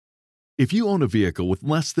If you own a vehicle with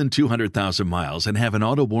less than 200,000 miles and have an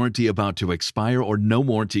auto warranty about to expire or no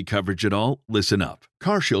warranty coverage at all, listen up.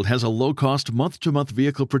 CarShield has a low-cost month-to-month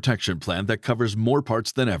vehicle protection plan that covers more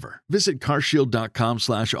parts than ever. Visit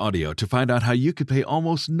carshield.com/audio to find out how you could pay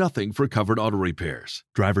almost nothing for covered auto repairs.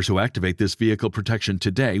 Drivers who activate this vehicle protection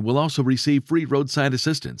today will also receive free roadside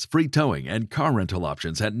assistance, free towing, and car rental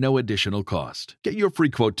options at no additional cost. Get your free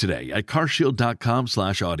quote today at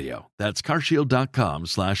carshield.com/audio. That's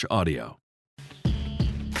carshield.com/audio.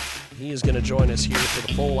 He is going to join us here for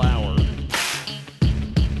the full hour.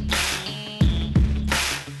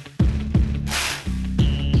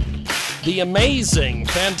 The amazing,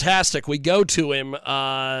 fantastic, we go to him,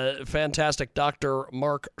 fantastic Dr.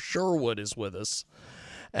 Mark Sherwood is with us.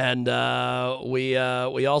 And we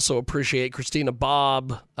also appreciate Christina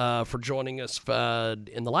Bobb for joining us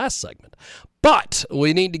in the last segment. But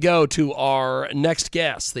we need to go to our next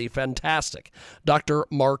guest, the fantastic Dr.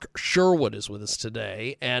 Mark Sherwood is with us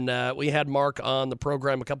today. And we had Mark on the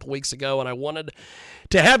program a couple weeks ago, and I wanted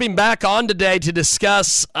to have him back on today to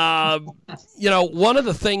discuss, one of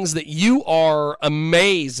the things that you are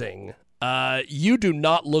amazing. You do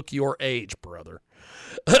not look your age, brother.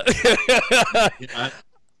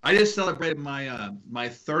 I just celebrated my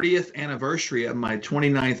 30th anniversary of my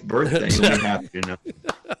 29th birthday. I'm happy,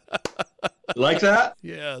 You like that?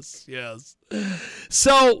 Yes.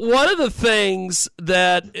 So one of the things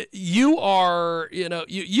that you are,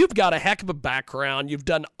 you've got a heck of a background. You've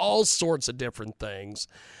done all sorts of different things.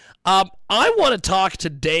 I want to talk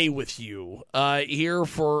today with you here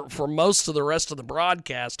for most of the rest of the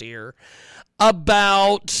broadcast here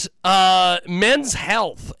about men's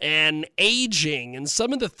health and aging and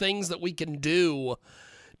some of the things that we can do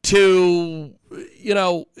to,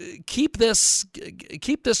 keep this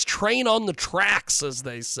train on the tracks, as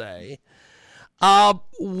they say.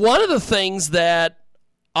 One of the things that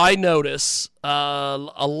I notice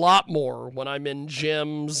a lot more when I'm in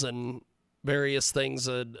gyms and various things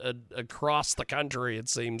across the country, it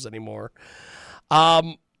seems anymore.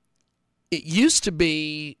 It used to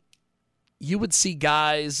be you would see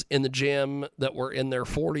guys in the gym that were in their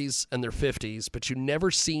 40s and their 50s, but you never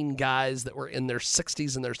seen guys that were in their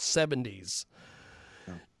 60s and their 70s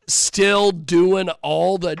still doing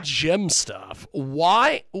all the gym stuff.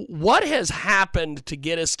 Why? What has happened to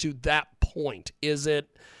get us to that point? Is it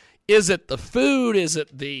the food? Is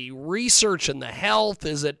it the research and the health?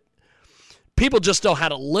 Is it people just know how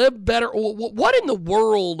to live better? What in the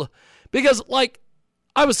world? Because,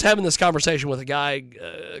 I was having this conversation with a guy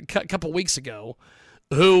a couple weeks ago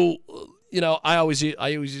who, I always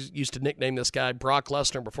used to nickname this guy Brock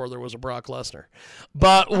Lesnar before there was a Brock Lesnar.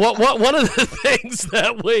 But one of the things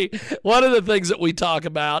that we talk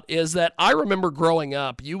about is that I remember growing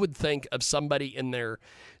up, you would think of somebody in their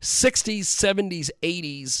 60s, 70s,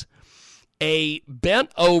 80s, a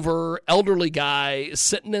bent over elderly guy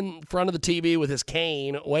sitting in front of the TV with his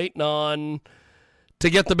cane waiting on to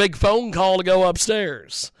get the big phone call to go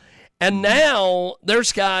upstairs. And now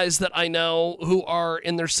there's guys that I know who are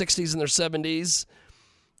in their 60s and their 70s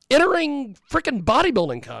entering freaking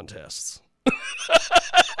bodybuilding contests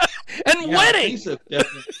and winning.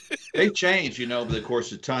 They change, over the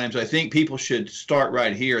course of times. I think people should start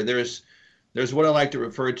right here. There's what I like to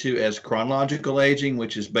refer to as chronological aging,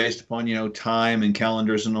 which is based upon, time and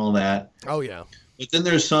calendars and all that. Oh, yeah. But then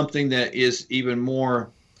there's something that is even more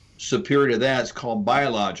superior to that. It's called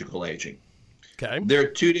biological aging. Okay. There are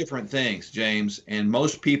two different things, James, and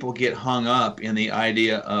most people get hung up in the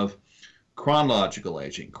idea of chronological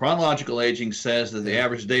aging. Chronological aging says that the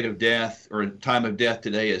average date of death or time of death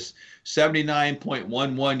today is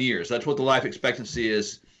 79.11 years. That's what the life expectancy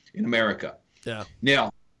is in America. Yeah.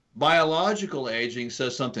 Now, biological aging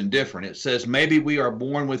says something different. It says maybe we are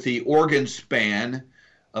born with the organ span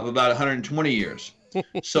of about 120 years.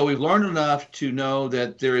 So we've learned enough to know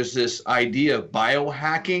that there is this idea of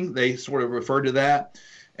biohacking. They sort of refer to that.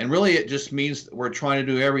 And really it just means that we're trying to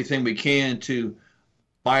do everything we can to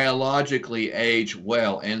biologically age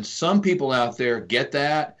well. And some people out there get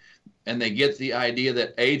that, and they get the idea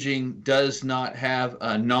that aging does not have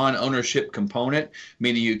a non-ownership component,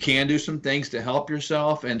 meaning you can do some things to help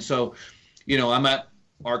yourself. And so, I'm at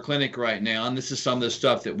our clinic right now, and this is some of the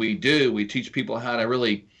stuff that we do. We teach people how to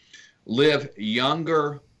really live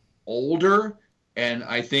younger, older, and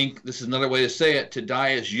I think this is another way to say it, to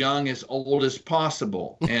die as young, as old as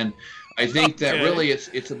possible. And I think that really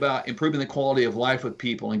it's about improving the quality of life with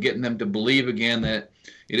people and getting them to believe again that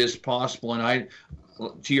it is possible. And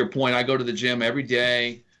to your point, I go to the gym every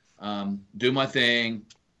day, do my thing.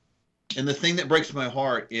 And the thing that breaks my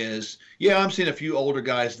heart is, I'm seeing a few older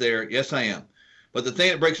guys there. Yes, I am. But the thing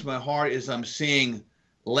that breaks my heart is I'm seeing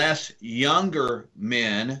less younger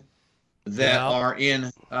men that are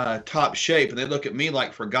in top shape, and they look at me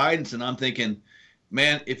like for guidance, and I'm thinking,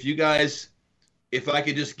 man, if I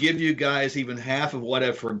could just give you guys even half of what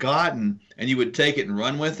I've forgotten and you would take it and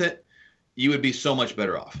run with it, you would be so much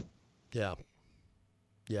better off. Yeah.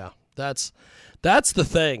 Yeah. That's the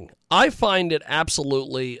thing. I find it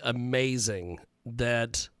absolutely amazing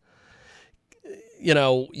that,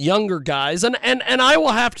 younger guys, and I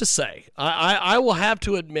will have to say, I will have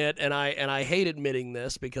to admit, and I hate admitting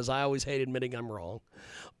this because I always hate admitting I'm wrong,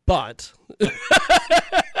 but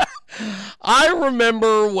I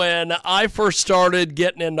remember when I first started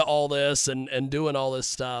getting into all this and doing all this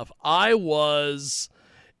stuff, I was,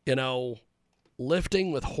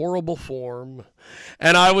 lifting with horrible form,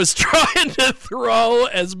 and I was trying to throw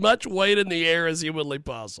as much weight in the air as humanly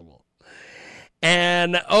possible.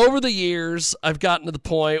 And over the years, I've gotten to the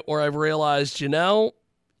point where I've realized,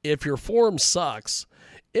 if your form sucks,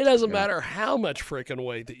 it doesn't matter how much freaking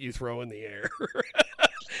weight that you throw in the air.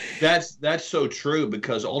 That's so true,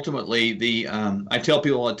 because ultimately I tell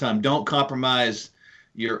people all the time, don't compromise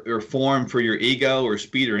your form for your ego or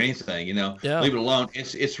speed or anything, leave it alone.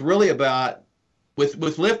 It's really about,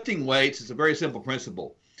 with lifting weights, it's a very simple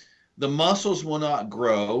principle. The muscles will not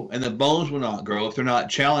grow and the bones will not grow if they're not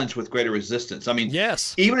challenged with greater resistance. I mean,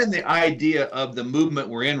 yes, even in the idea of the movement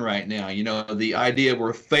we're in right now, the idea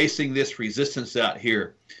we're facing this resistance out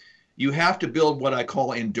here, you have to build what I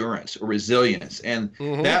call endurance or resilience. And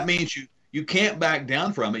that means you can't back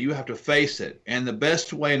down from it. You have to face it. And the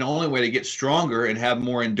best way and only way to get stronger and have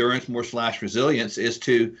more endurance, more resilience is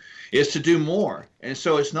to do more. And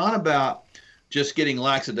so it's not about just getting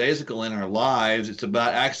lackadaisical in our lives. It's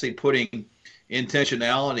about actually putting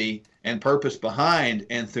intentionality and purpose behind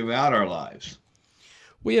and throughout our lives.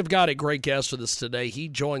 We have got a great guest with us today. He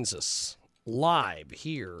joins us live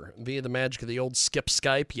here via the magic of the old Skip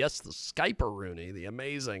Skype. Yes, the Skype-a-rooney, the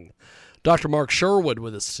amazing Dr. Mark Sherwood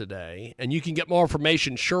with us today. And you can get more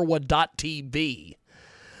information, sherwood.tv.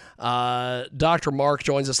 Dr. Mark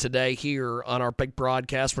joins us today here on our big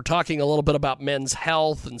broadcast. We're talking a little bit about men's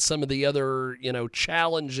health and some of the other,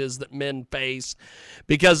 challenges that men face.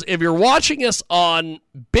 Because if you're watching us on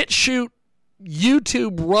BitChute,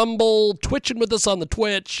 YouTube, Rumble, twitching with us on the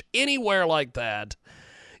Twitch, anywhere like that,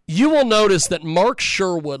 you will notice that Mark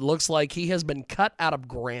Sherwood looks like he has been cut out of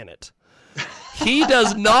granite. He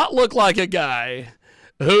does not look like a guy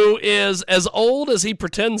who is as old as he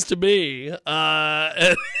pretends to be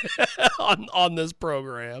on this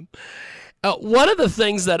program. One of the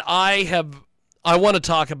things that I want to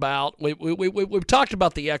talk about, we've talked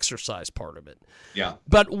about the exercise part of it. Yeah.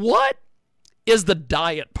 But what is the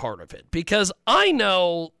diet part of it? Because I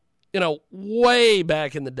know, way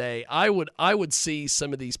back in the day, I would see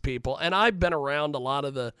some of these people, and I've been around a lot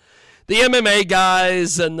of the MMA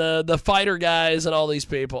guys and the fighter guys and all these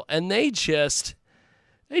people, and they just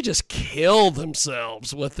kill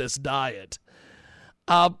themselves with this diet.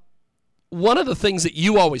 One of the things that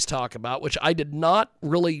you always talk about, which I did not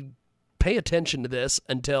really pay attention to this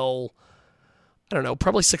until, I don't know,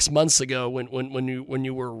 probably 6 months ago when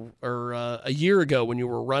you were, or a year ago when you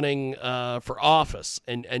were running for office,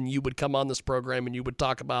 and you would come on this program and you would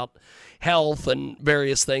talk about health and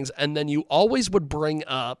various things, and then you always would bring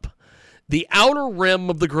up the outer rim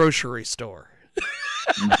of the grocery store.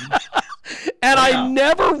 And I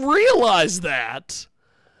never realized that.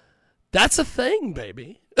 That's a thing,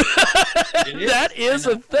 baby. That is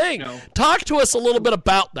a thing. Talk to us a little bit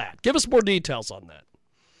about that. Give us more details on that.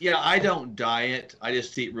 Yeah, I don't diet. I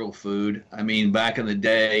just eat real food. I mean, back in the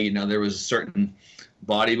day, there was a certain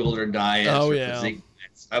bodybuilder diet. Oh, yeah.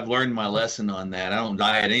 I've learned my lesson on that. I don't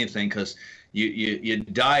diet anything because you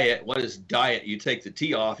diet. What is diet? You take the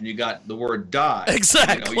T off and you got the word die.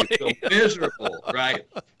 Exactly. You feel miserable, right?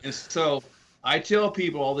 And so I tell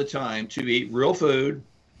people all the time to eat real food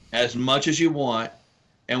as much as you want.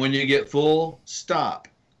 And when you get full, stop.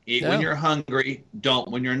 Eat when you're hungry. Don't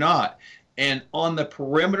when you're not. And on the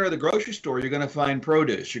perimeter of the grocery store, you're going to find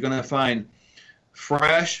produce. You're going to find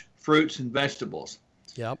fresh fruits and vegetables.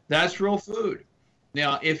 Yep. That's real food.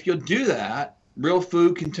 Now, if you'll do that, real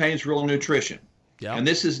food contains real nutrition. Yep. And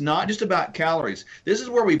this is not just about calories. This is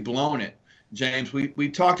where we've blown it, James. We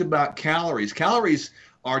talked about calories. Calories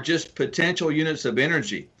are just potential units of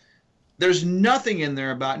energy. There's nothing in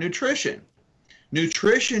there about nutrition.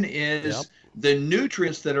 Nutrition is the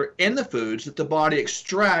nutrients that are in the foods that the body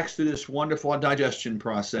extracts through this wonderful digestion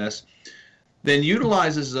process, then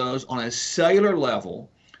utilizes those on a cellular level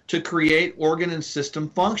to create organ and system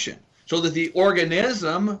function so that the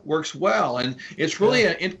organism works well. And it's really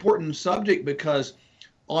an important subject because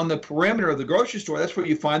on the perimeter of the grocery store, that's where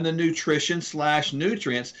you find the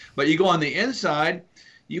nutrition/nutrients. But you go on the inside,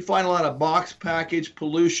 you find a lot of box packaged,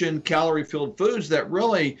 pollution, calorie-filled foods that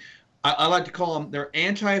really, I like to call them, they're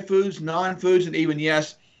anti-foods, non-foods, and even,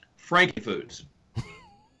 yes, Frankie foods.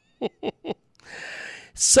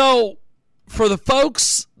 So, for the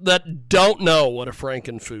folks that don't know what a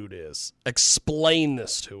frankenfood is, explain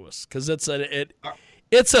this to us, because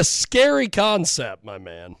it's a scary concept, my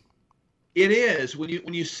man. It is. When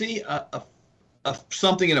you see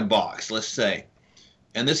something in a box, let's say,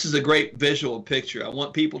 and this is a great visual picture. I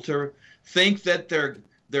want people to think that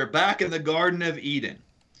they're back in the Garden of Eden.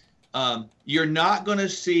 You're not going to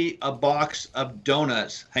see a box of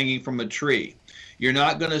donuts hanging from a tree. You're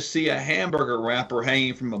not going to see a hamburger wrapper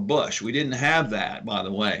hanging from a bush. We didn't have that, by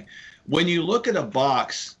the way. When you look at a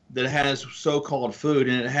box that has so-called food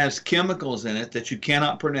and it has chemicals in it that you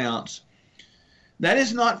cannot pronounce, that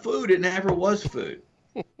is not food. It never was food.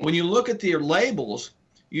 When you look at the labels,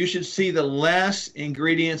 you should see the less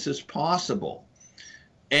ingredients as possible.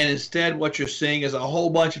 And instead, what you're seeing is a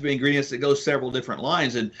whole bunch of ingredients that go several different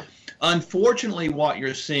lines. And unfortunately, what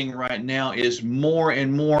you're seeing right now is more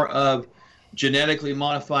and more of genetically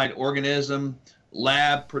modified organism,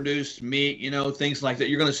 lab-produced meat, things like that.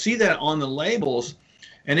 You're going to see that on the labels,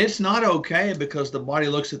 and it's not okay because the body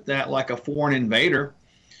looks at that like a foreign invader,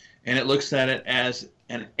 and it looks at it as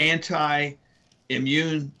an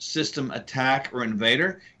anti-immune system attack or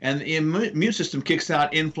invader, and the immune system kicks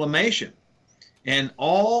out inflammation. And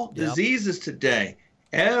all diseases today,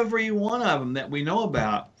 every one of them that we know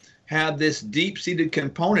about, have this deep-seated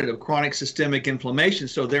component of chronic systemic inflammation.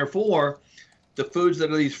 So therefore, the foods that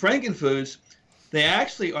are these frankenfoods, they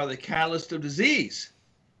actually are the catalyst of disease.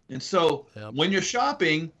 And so when you're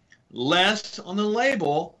shopping, less on the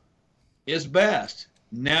label is best.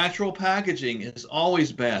 Natural packaging is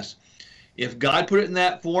always best. If God put it in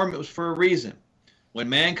that form, it was for a reason. When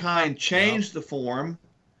mankind changed the form,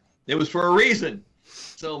 it was for a reason.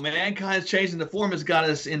 So mankind's changing the form has got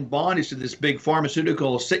us in bondage to this big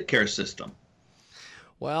pharmaceutical sick care system.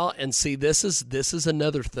 Well, and see, this is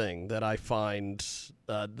another thing that I find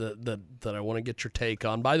that I want to get your take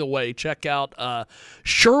on. By the way, check out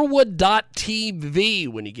Sherwood.tv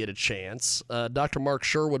when you get a chance. Dr. Mark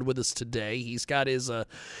Sherwood with us today. He's got his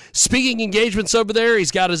speaking engagements over there.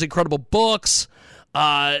 He's got his incredible books.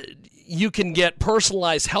 You can get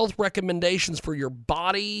personalized health recommendations for your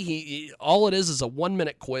body. All it is a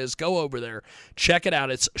 1-minute quiz. Go over there. Check it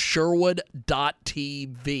out. It's Sherwood.tv.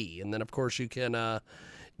 And then, of course, you can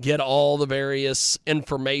get all the various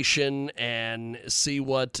information and see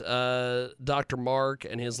what Dr. Mark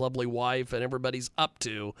and his lovely wife and everybody's up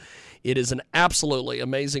to. It is an absolutely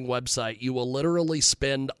amazing website. You will literally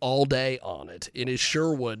spend all day on it. It is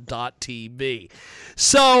Sherwood.tv.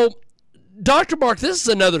 So, Dr. Mark, this is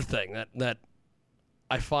another thing that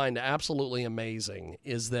I find absolutely amazing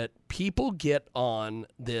is that people get on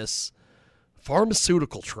this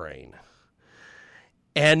pharmaceutical train.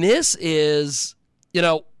 And this is,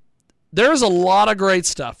 there's a lot of great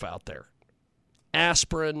stuff out there.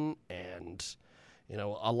 Aspirin and,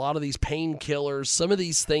 a lot of these painkillers, some of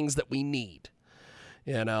these things that we need.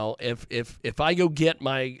 If I go get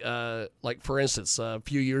my, like for instance, a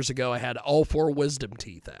few years ago, I had all 4 wisdom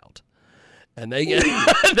teeth out. And they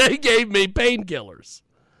gave me painkillers.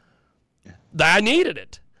 I needed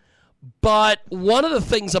it. But one of the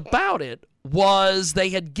things about it was they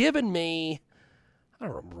had given me, I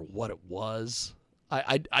don't remember what it was.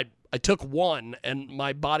 I took one and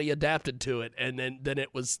my body adapted to it, and then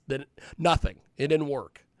it was nothing. It didn't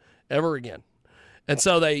work ever again. And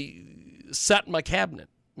so they sat in my cabinet,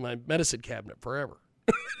 my medicine cabinet, forever.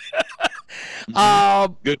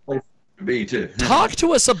 Good place. Me too. Talk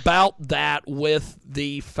to us about that with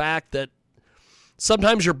the fact that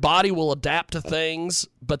sometimes your body will adapt to things,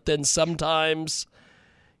 but then sometimes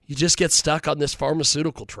you just get stuck on this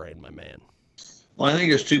pharmaceutical train, my man. Well, I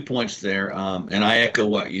think there's 2 points there, and I echo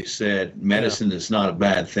what you said. Medicine is not a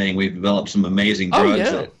bad thing. We've developed some amazing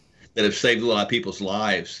drugs that have saved a lot of people's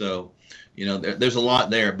lives. So, there's a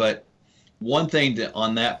lot there. But one thing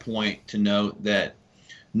on that point to note that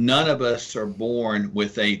none of us are born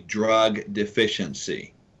with a drug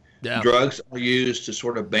deficiency. Yeah. Drugs are used to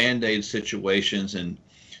sort of band-aid situations and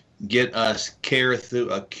get us care through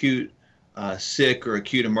acute sick or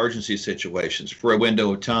acute emergency situations for a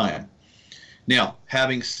window of time. Now,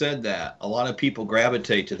 having said that, a lot of people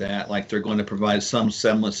gravitate to that like they're going to provide some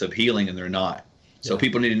semblance of healing, and they're not. So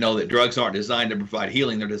people need to know that drugs aren't designed to provide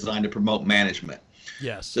healing. They're designed to promote management.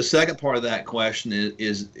 Yes. The second part of that question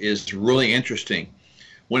is really interesting.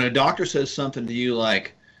 When a doctor says something to you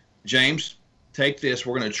like, James, take this,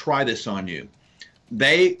 we're going to try this on you.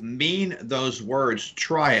 they mean those words,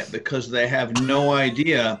 try it, because they have no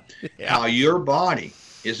idea how your body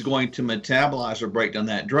is going to metabolize or break down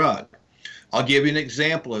that drug. I'll give you an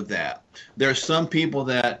example of that. There's some people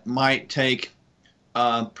that might take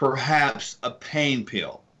perhaps a pain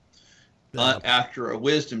pill after a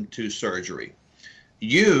wisdom tooth surgery.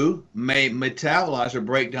 You may metabolize or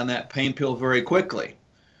break down that pain pill very quickly,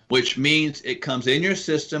 which means it comes in your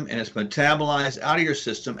system and it's metabolized out of your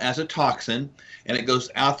system as a toxin, and it goes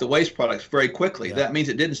out the waste products very quickly. Yeah. That means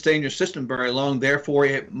it didn't stay in your system very long, therefore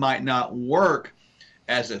it might not work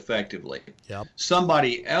as effectively. Yep.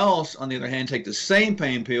 Somebody else, on the other hand, take the same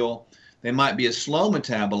pain pill. They might be a slow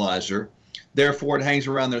metabolizer, therefore it hangs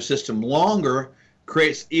around their system longer,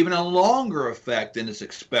 creates even a longer effect than is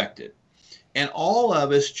expected. And all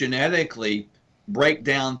of us genetically break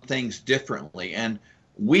down things differently. And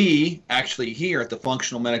we actually here at the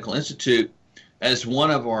Functional Medical Institute, as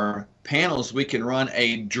one of our panels, we can run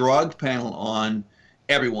a drug panel on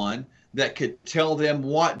everyone that could tell them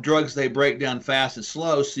what drugs they break down fast and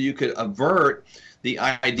slow, so you could avert the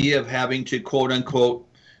idea of having to, quote unquote,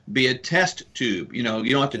 be a test tube. You know,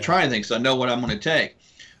 you don't have to try anything, so I know what I'm going to take.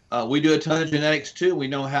 We do a ton of genetics too. We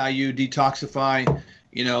know how you detoxify,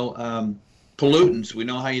 pollutants. We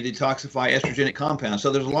know how you detoxify estrogenic compounds.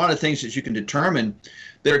 So there's a lot of things that you can determine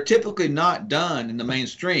that are typically not done in the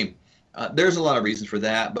mainstream. There's a lot of reasons for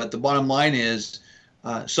that, but the bottom line is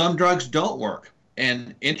some drugs don't work.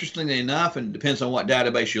 And interestingly enough, and it depends on what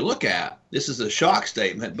database you look at, this is a shock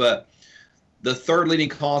statement, but the third leading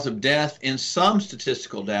cause of death in some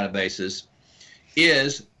statistical databases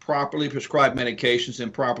is properly prescribed medications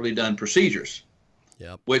and properly done procedures.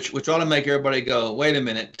 Yep. Which ought to make everybody go, wait a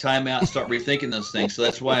minute, time out, and start rethinking those things. So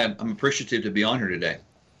that's why I'm appreciative to be on here today.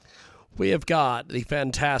 We have got the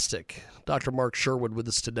fantastic Dr. Mark Sherwood with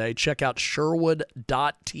us today. Check out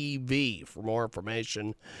Sherwood.tv for more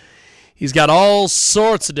information. He's got all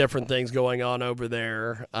sorts of different things going on over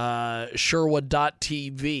there.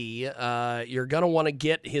 Sherwood.tv. You're going to want to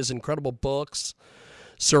get his incredible books,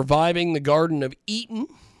 Surviving the Garden of Eden,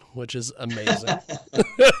 which is amazing.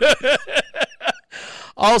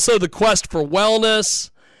 Also, The Quest for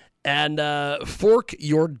Wellness and Fork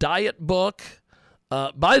Your Diet book.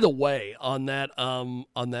 By the way, on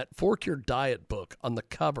that Fork Your Diet book, on the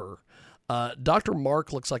cover, Dr.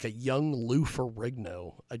 Mark looks like a young Lou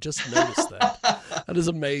Ferrigno. I just noticed that. That is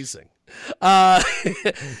amazing.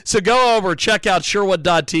 So go over, check out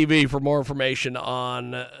Sherwood.tv for more information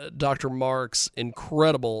on Dr. Mark's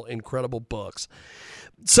incredible, incredible books.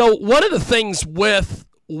 So one of the things with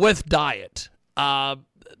diet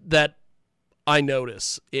that I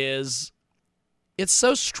notice is it's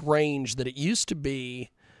so strange that it used to be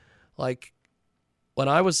like when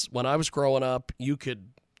I was growing up, you could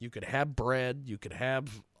have bread, you could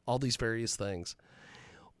have all these various things.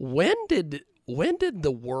 When did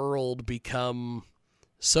the world become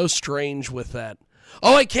so strange with that?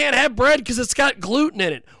 Oh, I can't have bread because it's got gluten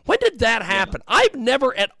in it. When did that happen? Yeah. I've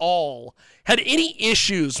never at all had any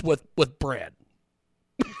issues with bread.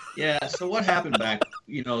 Yeah. So what happened back?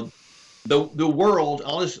 The world.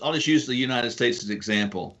 I'll just use the United States as an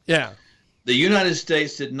example. Yeah. The United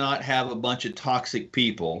States did not have a bunch of toxic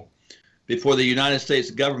people before the United States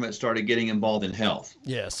government started getting involved in health.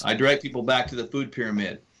 Yes. I direct people back to the food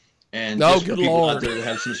pyramid. And just for people out there that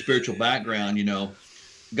have some spiritual background,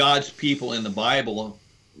 God's people in the Bible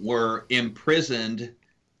were imprisoned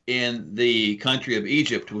in the country of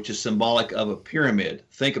Egypt, which is symbolic of a pyramid.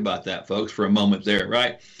 Think about that, folks, for a moment there,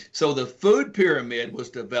 right? So the food pyramid was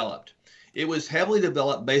developed. It was heavily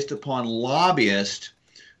developed based upon lobbyists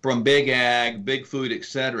from big ag, big food,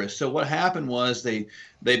 etc. So what happened was they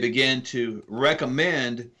began to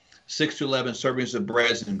recommend 6 to 11 servings of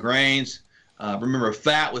breads and grains. Remember,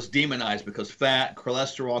 fat was demonized because fat,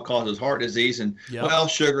 cholesterol causes heart disease, and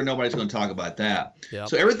sugar, nobody's going to talk about that. Yep.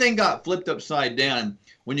 So everything got flipped upside down.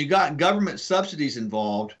 When you got government subsidies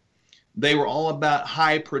involved, they were all about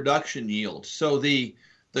high production yields. So the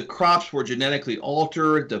crops were genetically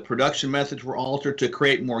altered, the production methods were altered to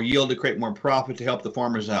create more yield, to create more profit, to help the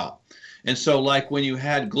farmers out. And so like when you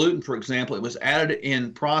had gluten, for example, it was added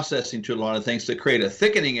in processing to a lot of things to create a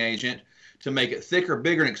thickening agent to make it thicker,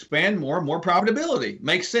 bigger, and expand more profitability.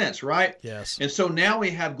 Makes sense, right? Yes. And so now we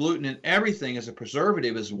have gluten in everything as a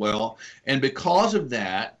preservative as well. And because of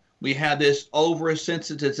that, we have this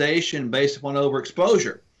oversensitization based upon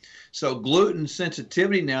overexposure. So gluten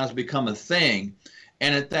sensitivity now has become a thing.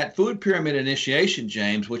 And at that food pyramid initiation,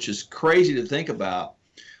 James, which is crazy to think about,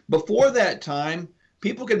 before that time,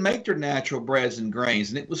 people could make their natural breads and grains,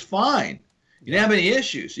 and it was fine. You didn't have any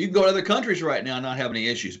issues. You can go to other countries right now and not have any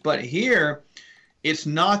issues. But here, it's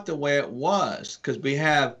not the way it was, because we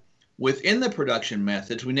have, within the production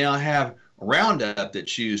methods, we now have Roundup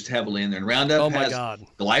that's used heavily in there. And Roundup has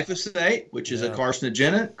glyphosate, which is a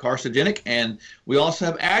carcinogenic, and we also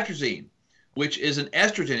have atrazine, which is an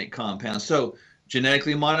estrogenic compound. So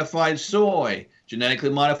genetically modified soy, genetically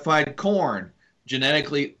modified corn,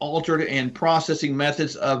 genetically altered and processing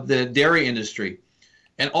methods of the dairy industry.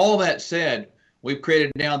 And all that said, we've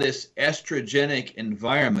created now this estrogenic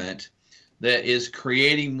environment that is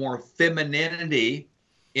creating more femininity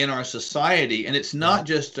in our society. And it's not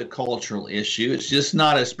just a cultural issue. It's just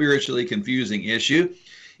not a spiritually confusing issue.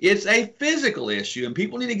 It's a physical issue, and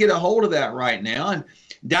people need to get a hold of that right now. And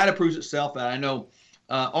data proves itself out. I know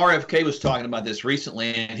RFK was talking about this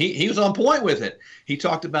recently, and he was on point with it. He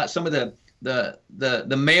talked about some of the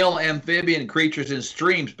male amphibian creatures in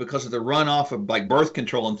streams, because of the runoff of like birth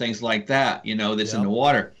control and things like that, that's in the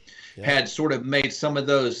water, had sort of made some of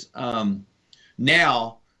those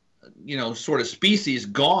now, sort of species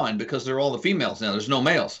gone, because they're all the females now. There's no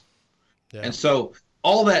males. Yeah. And so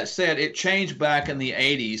all that said, it changed back in the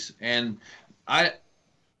 80s. And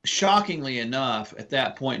shockingly enough, at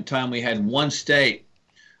that point in time, we had one state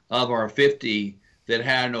of our 50 that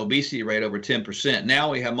had an obesity rate over 10%. Now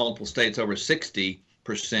we have multiple states over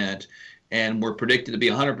 60%, and we're predicted to be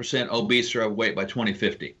 100% obese or overweight by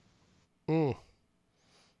 2050.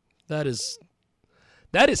 That is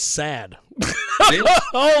sad.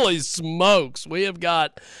 Holy smokes. We have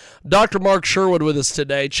got Dr. Mark Sherwood with us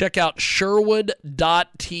today. Check out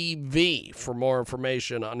Sherwood.tv for more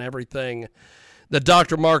information on everything that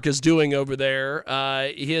Dr. Mark is doing over there.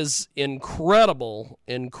 His incredible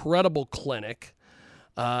clinic.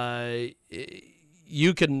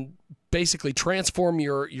 You can basically transform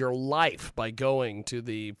your life by going to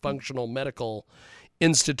the Functional Medical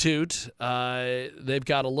Institute. They've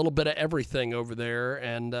got a little bit of everything over there,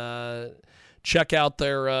 and check out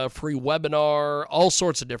their free webinar, all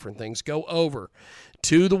sorts of different things. Go over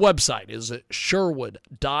to the website, is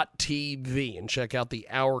Sherwood.tv, and check out the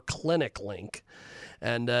Our Clinic link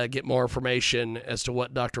and get more information as to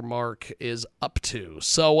what Dr. Mark is up to.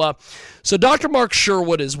 So Dr. Mark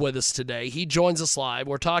Sherwood is with us today. He joins us live.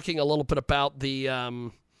 We're talking a little bit about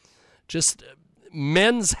the just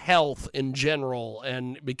men's health in general,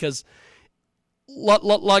 and because,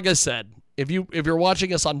 like I said, if you're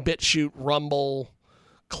watching us on BitChute, Rumble,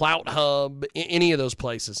 Clout Hub, any of those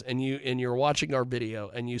places, and you're watching our video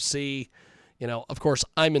and you see, of course,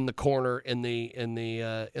 I'm in the corner in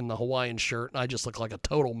the Hawaiian shirt, and I just look like a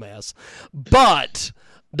total mess. But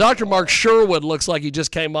Dr. Mark Sherwood looks like he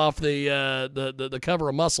just came off the cover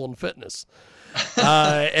of Muscle and Fitness,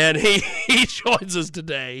 and he joins us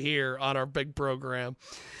today here on our big program.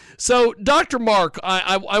 So, Dr. Mark,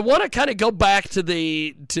 I want to kind of go back to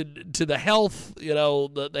the health,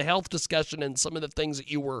 the health discussion and some of the things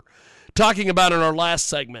that you were talking about in our last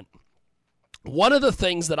segment. One of the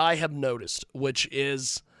things that I have noticed, which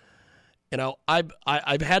is,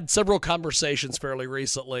 I've had several conversations fairly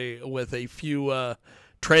recently with a few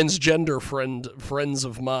transgender friends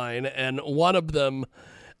of mine, and one of them,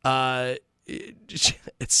 it's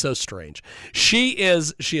so strange. She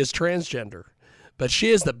is transgender, but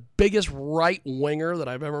she is the biggest right winger that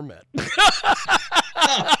I've ever met.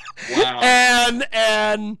 Wow.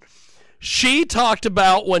 And she talked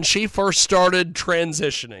about when she first started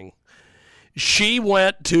transitioning, she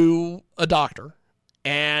went to a doctor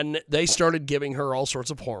and they started giving her all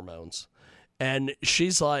sorts of hormones. And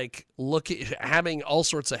she's like having all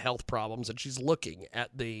sorts of health problems, and she's looking at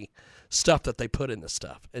the stuff that they put in the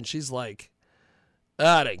stuff. And she's like,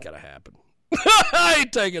 that ain't going to happen. I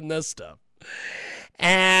ain't taking this stuff.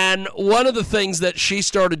 And one of the things that she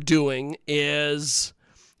started doing is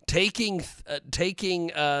taking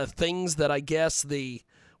things that I guess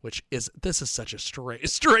this is such a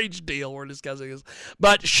strange deal we're discussing this,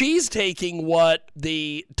 but she's taking what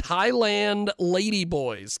the Thailand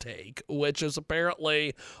ladyboys take, which is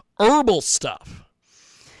apparently herbal stuff.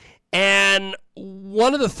 And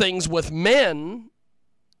one of the things with men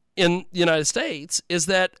in the United States is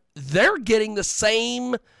that they're getting the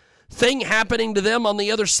same thing happening to them on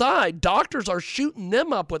the other side. Doctors are shooting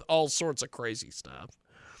them up with all sorts of crazy stuff.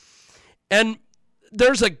 And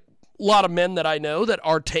there's a lot of men that I know that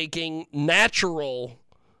are taking natural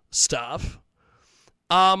stuff.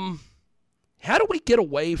 How do we get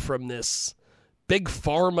away from this big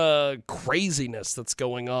pharma craziness that's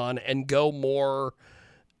going on and go more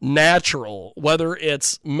natural, whether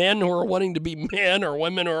it's men who are wanting to be men or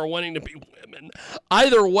women who are wanting to be women?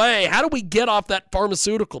 Either way, how do we get off that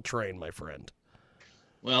pharmaceutical train, my friend?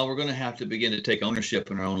 Well, we're going to have to begin to take ownership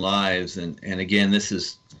in our own lives. And again, this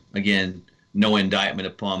is, no indictment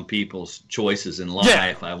upon people's choices in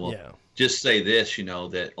life. I will just say this,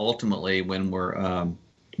 that ultimately when we're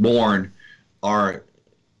born, our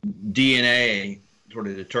DNA sort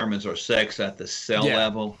of determines our sex at the cell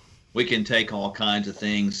level. We can take all kinds of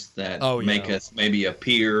things that make us maybe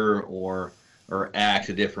appear or act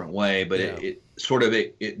a different way, but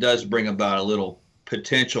it does bring about a little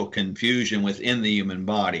potential confusion within the human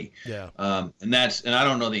body. And I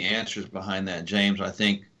don't know the answers behind that, James. I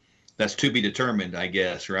think that's to be determined, I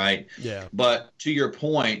guess, right? But to your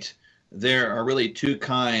point, there are really two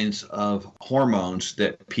kinds of hormones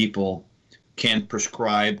that people can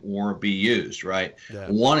prescribe or be used, right?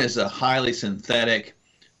 One is a highly synthetic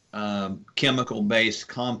chemical-based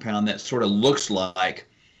compound that sort of looks like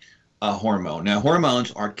a hormone. Now,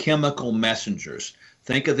 hormones are chemical messengers.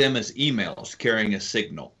 Think of them as emails carrying a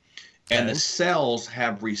signal. And the cells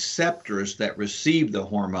have receptors that receive the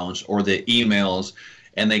hormones or the emails,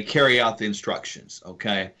 and they carry out the instructions,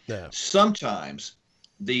 okay? Sometimes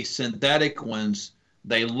the synthetic ones,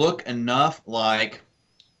 they look enough like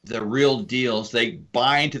the real deals. They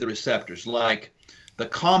bind to the receptors, like the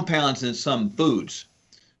compounds in some foods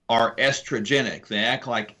are estrogenic. They act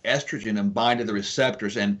like estrogen and bind to the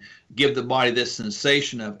receptors and give the body this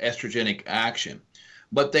sensation of estrogenic action.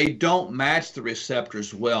 But they don't match the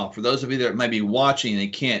receptors well. For those of you that may be watching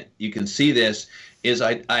and you can see this, is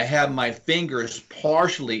I have my fingers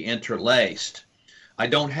partially interlaced. I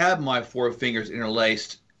don't have my four fingers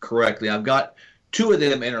interlaced correctly. I've got two of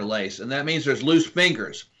them interlaced, and that means there's loose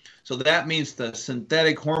fingers. So that means the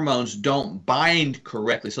synthetic hormones don't bind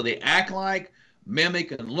correctly. So they act like,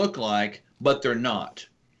 mimic, and look like, but they're not.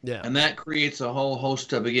 And that creates a whole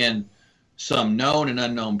host of, again, some known and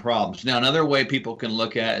unknown problems. Now, another way people can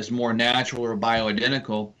look at is more natural or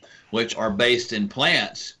bioidentical, which are based in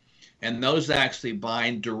plants. And those actually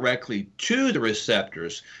bind directly to the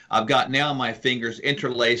receptors. I've got now my fingers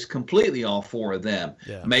interlaced completely, all four of them,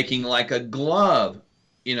 making like a glove,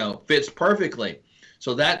 fits perfectly.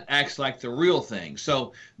 So that acts like the real thing.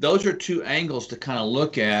 So those are two angles to kind of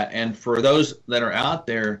look at. And for those that are out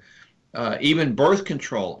there, even birth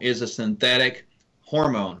control is a synthetic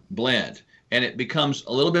hormone blend. And it becomes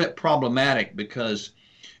a little bit problematic because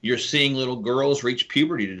you're seeing little girls reach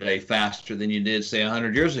puberty today faster than you did, say,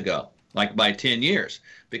 100 years ago, like by 10 years,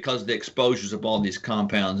 because of the exposures of all these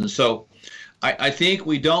compounds. And so I think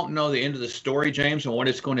we don't know the end of the story, James, and what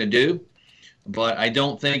it's going to do. But I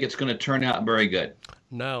don't think it's going to turn out very good.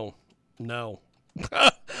 No.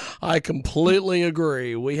 I completely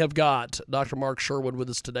agree. We have got Dr. Mark Sherwood with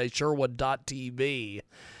us today, Sherwood.tv.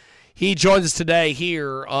 He joins us today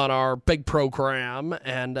here on our big program,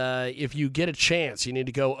 and if you get a chance, you need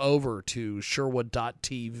to go over to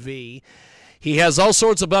Sherwood.tv. He has all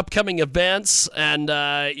sorts of upcoming events, and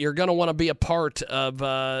you're going to want to be a part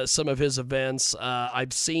of some of his events.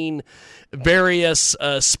 I've seen various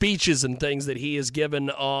speeches and things that he has given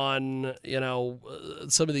on,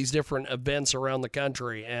 some of these different events around the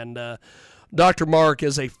country. And Dr. Mark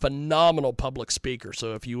is a phenomenal public speaker,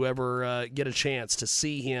 so if you ever get a chance to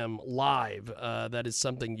see him live, that is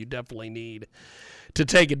something you definitely need to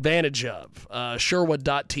take advantage of.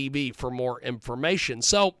 Sherwood.tv for more information.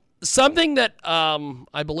 So, something that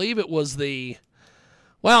I believe it was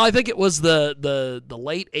I think it was the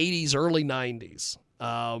late 80s, early 90s.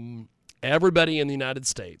 Everybody in the United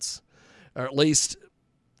States, or at least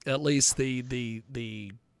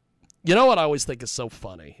the what I always think is so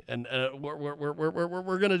funny, and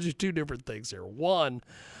we're going to do two different things here. One,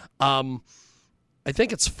 I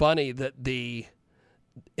think it's funny that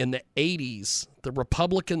in the 80s the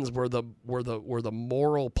Republicans were the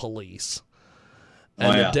moral police.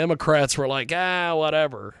 And the Democrats were like,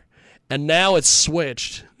 whatever. And now it's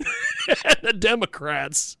switched. And the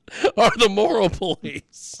Democrats are the moral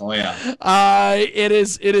police. It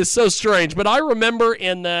is so strange. But I remember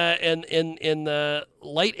in the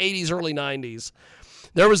late 80s, early 90s,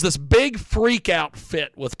 there was this big freak out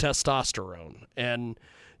fit with testosterone and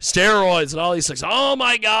steroids and all these things. Oh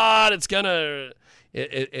my God, it's gonna.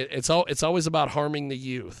 It's always about harming the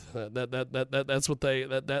youth. That's what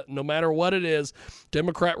that no matter what it is,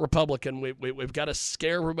 Democrat, Republican, we've got to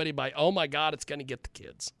scare everybody by, oh my God, it's going to get the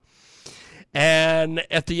kids. And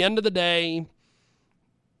at the end of the day,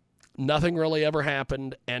 nothing really ever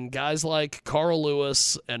happened. And guys like Carl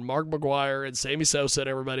Lewis and Mark McGuire and Sammy Sosa and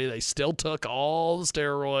everybody, they still took all the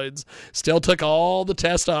steroids, still took all the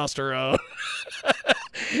testosterone.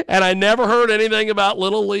 And I never heard anything about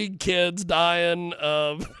little league kids dying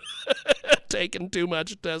of taking too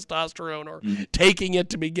much testosterone or taking it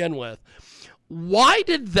to begin with. Why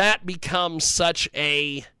did that become such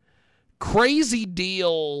a crazy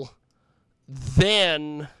deal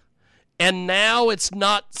then, And now it's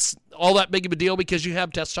not all that big of a deal because you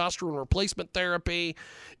have testosterone replacement therapy,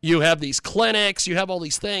 you have these clinics, you have all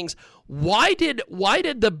these things. Why did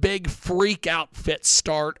the big freak outfit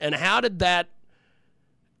start, and how did that,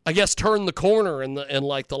 I guess, turn the corner in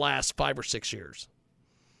like the last 5 or 6 years?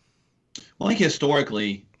 Well, I think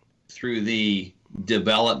historically, through the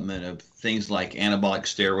development of things like anabolic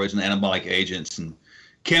steroids and anabolic agents and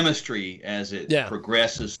chemistry as it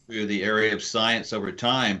progresses through the area of science over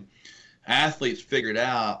time, athletes figured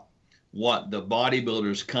out what the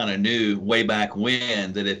bodybuilders kind of knew way back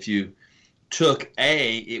when, that if you took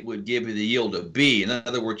A, it would give you the yield of B. In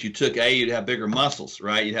other words, you took A, you'd have bigger muscles,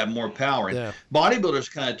 right? You'd have more power. And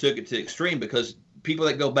bodybuilders kind of took it to the extreme, because people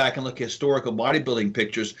that go back and look at historical bodybuilding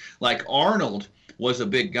pictures, like Arnold was a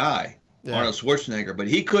big guy, Arnold Schwarzenegger, but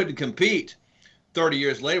he couldn't compete 30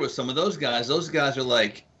 years later with some of those guys. Those guys are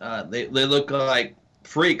like, they look like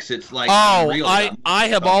freaks. It's like unreal. I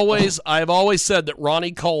have always said that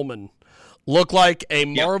Ronnie Coleman looked like a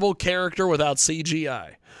Marvel character without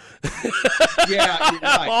CGI. Yeah, you're right.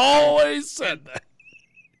 I've always said that.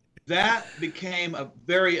 That became a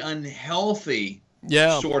very unhealthy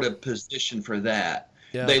sort of position for that.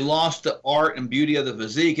 Yeah. They lost the art and beauty of the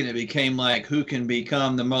physique, and it became like, who can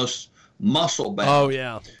become the most muscle bound. Oh,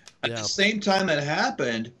 yeah. At the same time that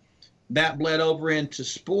happened, that bled over into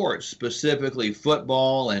sports, specifically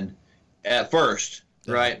football, and at first,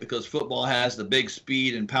 right, because football has the big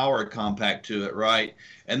speed and power compact to it, right?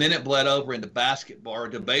 And then it bled over into basketball or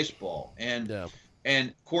to baseball. And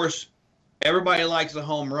of course, everybody likes a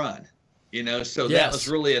home run, so that was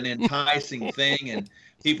really an enticing thing, and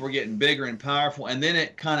people were getting bigger and powerful. And then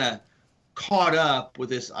it kind of caught up with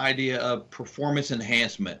this idea of performance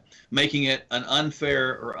enhancement, making it an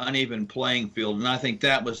unfair or uneven playing field. And I think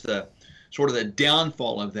that was the sort of the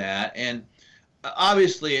downfall of that. And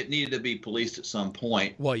obviously it needed to be policed at some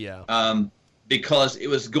point. Well, yeah. Because it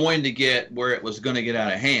was going to get where it was going to get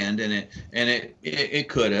out of hand, and it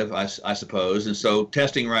could have, I suppose. And so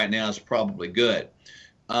testing right now is probably good.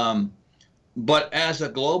 But as a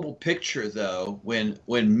global picture, though, when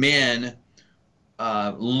men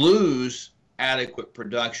lose adequate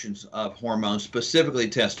productions of hormones, specifically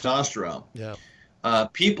testosterone,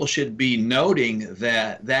 people should be noting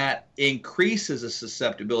that increases the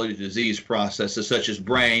susceptibility to disease processes such as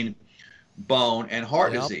brain, bone, and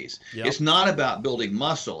heart disease. It's not about building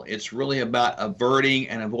muscle. It's really about averting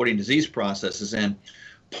and avoiding disease processes. And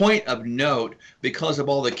point of note, because of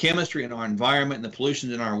all the chemistry in our environment and the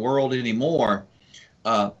pollution in our world anymore,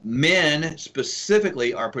 men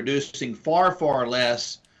specifically are producing far, far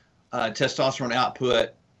less testosterone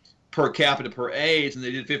output per capita per age than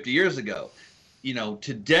they did 50 years ago.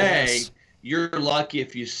 Today, you're lucky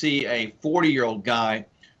if you see a 40-year-old guy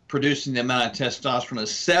producing the amount of testosterone a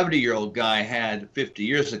 70-year-old guy had 50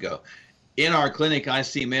 years ago. In our clinic, I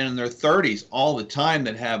see men in their 30s all the time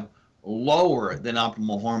that have lower than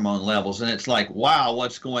optimal hormone levels. And it's like, wow,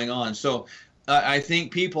 what's going on? So I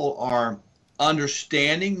think people are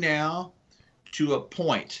understanding now, to a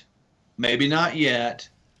point, maybe not yet,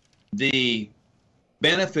 the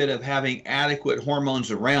benefit of having adequate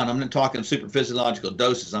hormones around. I'm not talking super physiological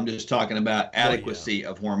doses. I'm just talking about adequacy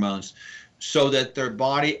of hormones, so that their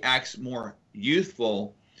body acts more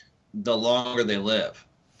youthful the longer they live.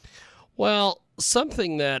 Well,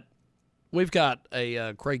 something that we've got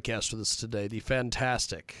a great guest with us today, the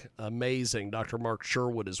fantastic, amazing Dr. Mark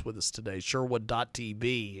Sherwood is with us today.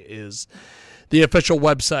 Sherwood.tv is the official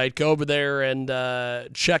website. Go over there and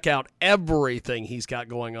check out everything he's got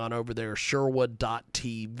going on over there,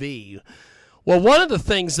 Sherwood.tv. Well, one of the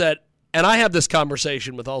things that, and I have this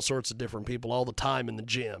conversation with all sorts of different people all the time in the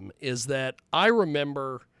gym, is that I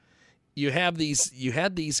remember you had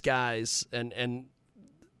these guys, and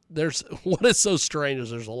there's, what is so strange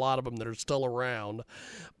is there's a lot of them that are still around,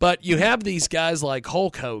 but you have these guys like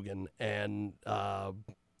Hulk Hogan and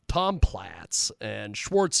Tom Platz and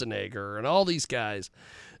Schwarzenegger and all these guys.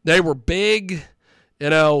 They were big,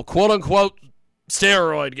 quote unquote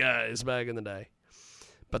steroid guys back in the day,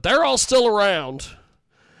 but they're all still around.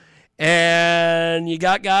 And you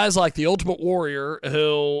got guys like the Ultimate Warrior,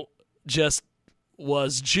 who just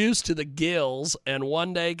was juiced to the gills, and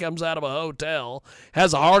one day comes out of a hotel,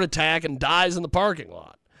 has a heart attack, and dies in the parking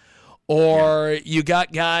lot. Or you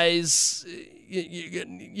got guys,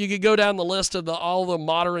 you could go down the list of all the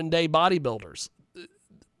modern day bodybuilders.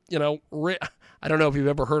 I don't know if you've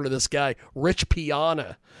ever heard of this guy, Rich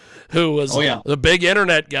Piana, who was the big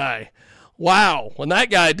internet guy. Wow, when that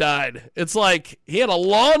guy died, it's like he had a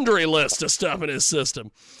laundry list of stuff in his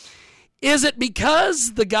system. Is it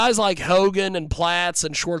because the guys like Hogan and Platz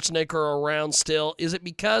and Schwarzenegger are around still? Is it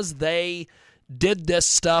because they did this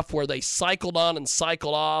stuff where they cycled on and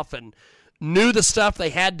cycled off and knew the stuff they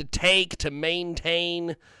had to take to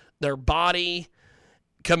maintain their body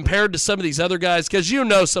compared to some of these other guys. Because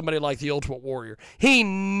somebody like the Ultimate Warrior, he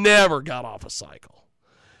never got off a cycle.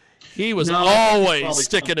 He was always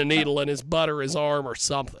sticking a needle in his butt or his arm or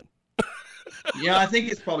something. Yeah, I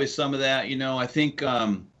think it's probably some of that. I think,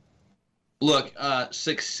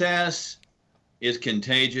 success is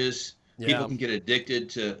contagious. Yeah. People can get addicted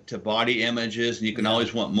to body images, and you can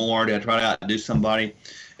always want more to try to outdo somebody.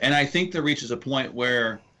 And I think there reaches a point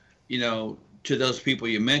where, to those people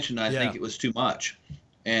you mentioned, I think it was too much.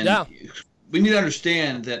 And we need to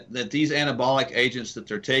understand that these anabolic agents that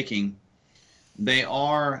they're taking, they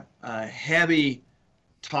are heavy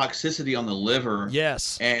toxicity on the liver.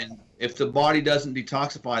 Yes. And if the body doesn't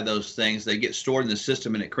detoxify those things, they get stored in the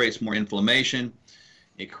system, and it creates more inflammation.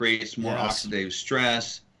 It creates more oxidative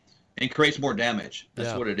stress, and creates more damage.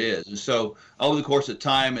 That's what it is. And so over the course of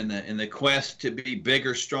time, in the quest to be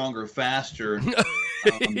bigger, stronger, faster,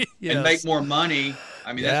 and make more money,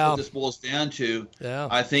 that's what this boils down to. Yeah.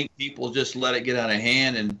 I think people just let it get out of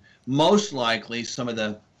hand, and most likely some of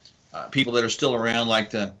the people that are still around, like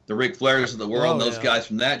the Ric Flairs of the world, those guys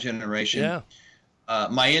from that generation. Yeah.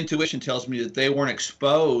 My intuition tells me that they weren't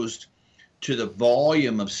exposed to the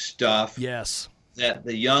volume of stuff that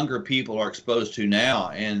the younger people are exposed to now.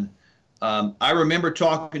 And I remember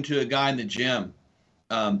talking to a guy in the gym.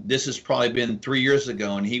 This has probably been 3 years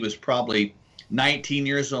ago, and he was probably 19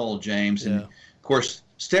 years old, James. And, of course,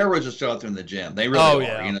 steroids are still out there in the gym. They really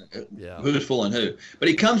are. Who's fooling who? But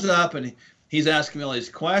he comes up, and he's asking me all these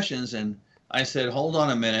questions, and I said, hold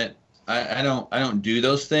on a minute. I don't do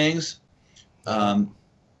those things.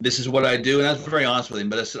 This is what I do, and I was very honest with him.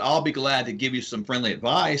 But I said, I'll be glad to give you some friendly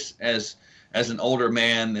advice as an older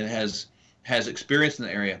man that has experience in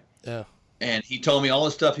the area. Yeah. And he told me all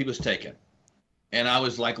the stuff he was taking, and I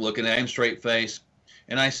was like looking at him straight face,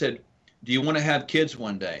 and I said, "Do you want to have kids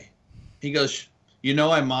one day?" He goes,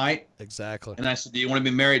 "I might." Exactly. And I said, "Do you want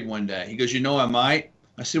to be married one day?" He goes, "I might."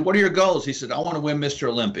 I said, "What are your goals?" He said, "I want to win Mr.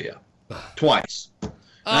 Olympia twice." And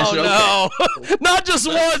I said, okay. Not just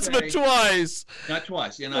once, but twice. Not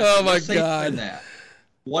twice. And I said, my God. That.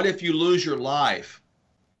 What if you lose your life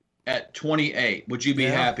at 28? Would you be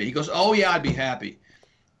happy? He goes, "Oh, yeah, I'd be happy."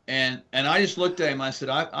 And I just looked at him. I said,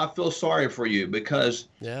 I feel sorry for you, because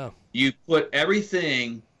you put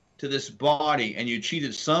everything to this body, and you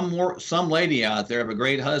cheated some lady out there of a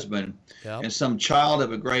great husband and some child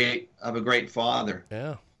of a great father.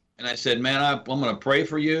 Yeah. And I said, man, I'm going to pray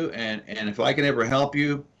for you, and if I can ever help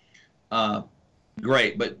you,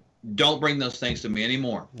 great. But don't bring those things to me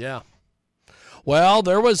anymore. Yeah. Well,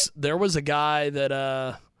 there was a guy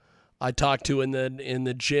that I talked to in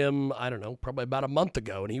the gym, I don't know, probably about a month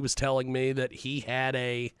ago, and he was telling me that he had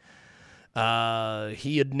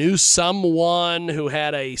knew someone who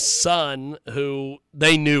had a son who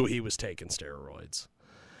they knew he was taking steroids.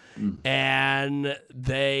 And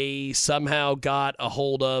they somehow got a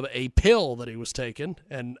hold of a pill that he was taking,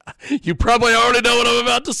 and you probably already know what I'm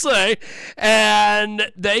about to say,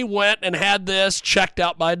 and they went and had this checked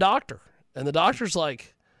out by a doctor, and the doctor's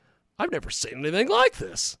like, I've never seen anything like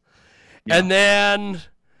this. And then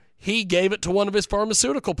he gave it to one of his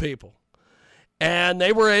pharmaceutical people, and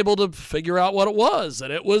they were able to figure out what it was,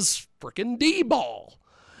 and it was freaking D-ball.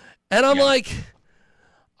 And I'm like,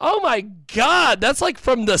 oh my God, that's like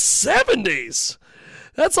from the 70s.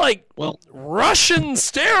 That's like Russian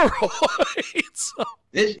steroids.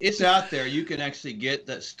 It's out there. You can actually get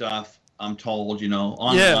that stuff, I'm told,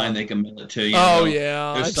 online. They can mail it to you. Oh,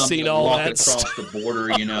 yeah. I've seen all that across the border,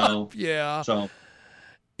 Yeah. So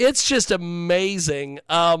it's just amazing.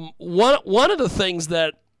 One of the things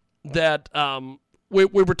that we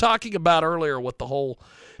were talking about earlier with the whole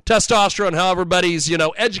testosterone, how everybody's,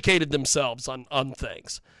 educated themselves on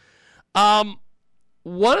things.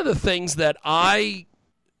 One of the things that I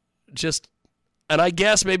just, and I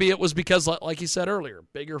guess maybe it was because, like you said earlier,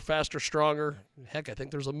 bigger, faster, stronger. Heck, I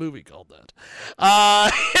think there's a movie called that.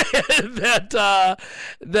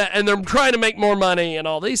 And they're trying to make more money and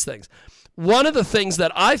all these things. One of the things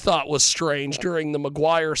that I thought was strange during the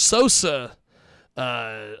McGuire-Sosa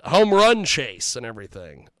home run chase and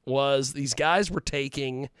everything was these guys were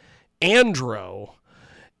taking andro,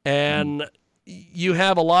 and you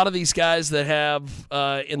have a lot of these guys that have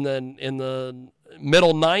in the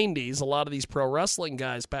middle 90s, a lot of these pro wrestling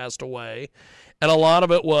guys passed away, and a lot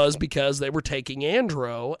of it was because they were taking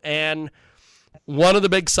andro. And one of the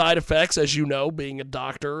big side effects, as you know, being a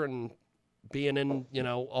doctor and being in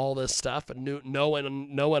all this stuff and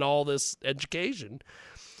knowing all this education,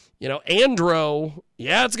 andro,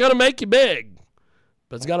 it's going to make you big.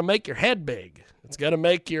 but it's going to make your head big. It's going to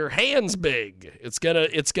make your hands big. It's going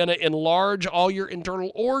to enlarge all your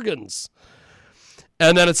internal organs.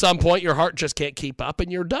 And then at some point your heart just can't keep up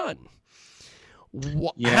and you're done.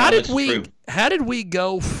 How did we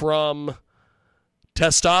go from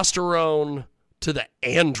testosterone to the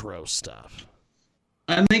andro stuff?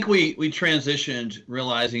 I think we transitioned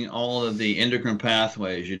realizing all of the endocrine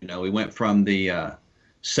pathways. We went from the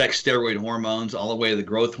sex steroid hormones all the way to the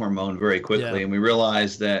growth hormone very quickly, and we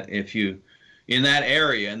realized that if you in that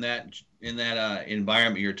area, in that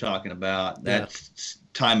environment you're talking about, that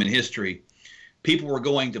time in history, people were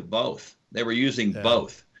going to both. They were using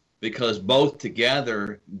both because both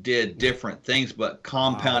together did different things, but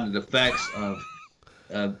compounded effects of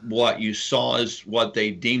what you saw as what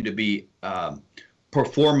they deemed to be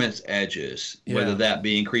performance edges, whether that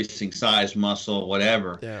be increasing size, muscle,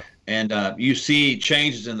 whatever. Yeah. And you see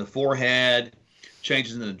changes in the forehead,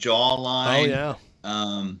 changes in the jawline.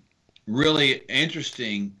 Really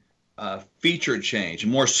interesting feature change,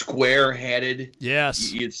 more square-headed.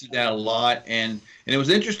 Yes. You'd see that a lot. And it was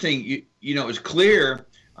interesting. It was clear.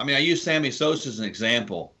 I mean, I use Sammy Sosa as an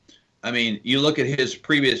example. I mean, you look at his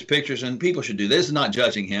previous pictures, and people should do this. Is not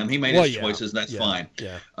judging him. He made his choices, and that's fine.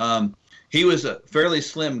 Yeah. He was a fairly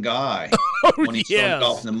slim guy when he started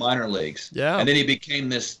off in the minor leagues. Yeah. And then he became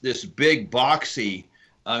this big, boxy.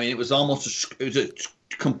 I mean, it was a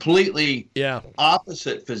completely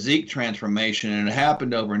opposite physique transformation, and it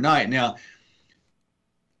happened overnight. Now,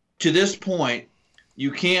 to this point, you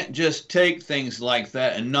can't just take things like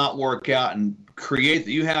that and not work out and create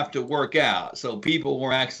that. You have to work out. So people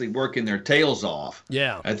were actually working their tails off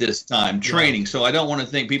at this time, training. So I don't want to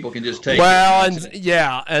think people can just take that's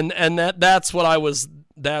what I was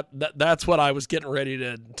that's what I was getting ready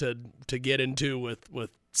to get into with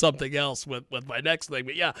something else with my next thing.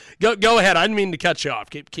 But go ahead. I didn't mean to cut you off.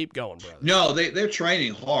 Keep going, brother. No, they're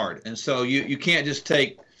training hard, and so you can't just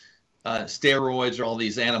take steroids or all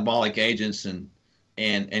these anabolic agents and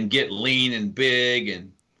get lean and big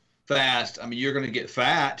and fast. I mean, you're going to get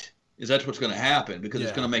fat. That's what's going to happen because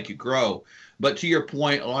it's going to make you grow. But to your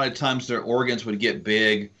point, a lot of times their organs would get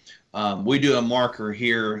big. We do a marker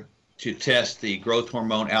here to test the growth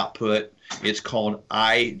hormone output. It's called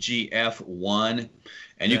IGF-1,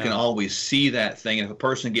 and you can always see that thing. And if a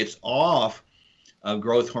person gets off of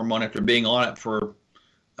growth hormone after being on it for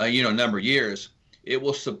a number of years, it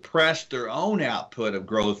will suppress their own output of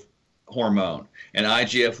growth hormone, and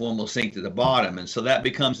IGF-1 will sink to the bottom, and so that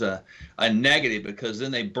becomes a negative because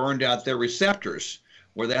then they burned out their receptors,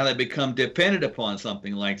 where they become dependent upon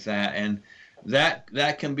something like that, and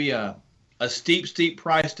that can be a steep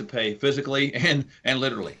price to pay physically and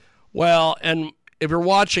literally. Well, and if you're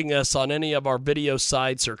watching us on any of our video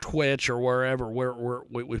sites or Twitch or wherever,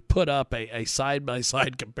 we put up a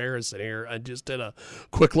side-by-side comparison here. I just did a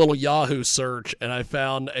quick little Yahoo search, and I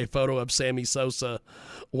found a photo of Sammy Sosa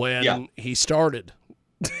when he started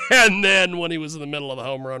and then when he was in the middle of the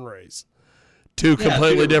home run race. Two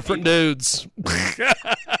completely different dudes.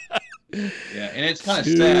 And it's kind of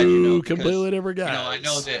sad, Two completely different guys. I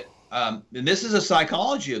know that, and this is a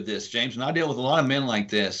psychology of this, James, and I deal with a lot of men like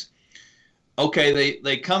this. Okay,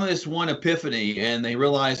 they come to this one epiphany and they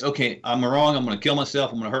realize, okay, I'm wrong. I'm going to kill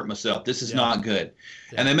myself. I'm going to hurt myself. This is not good.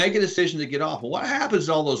 Yeah. And they make a decision to get off. Well, what happens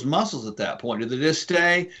to all those muscles at that point? Do they just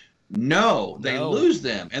stay? No, they lose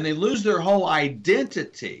them, and they lose their whole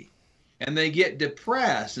identity, and they get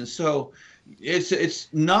depressed. And so it's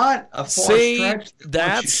not a far stretch.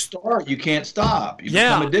 Once you start, you can't stop. You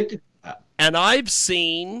become addicted to that. And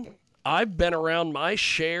I've been around my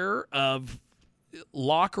share of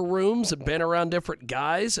locker rooms and been around different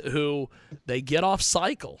guys who they get off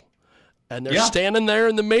cycle and they're standing there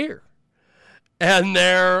in the mirror and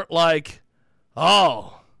they're like, I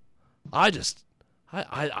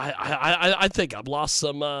think I've lost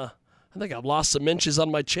some inches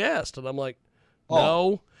on my chest. And I'm like,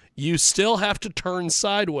 no, you still have to turn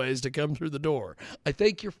sideways to come through the door. I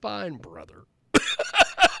think you're fine, brother.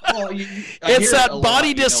 It's that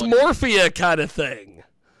body dysmorphia kind of thing.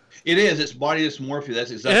 It is. It's body dysmorphia.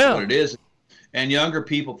 That's exactly what it is. And younger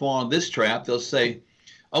people fall in this trap. They'll say,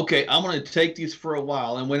 okay, I'm going to take these for a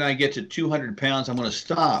while, and when I get to 200 pounds, I'm going to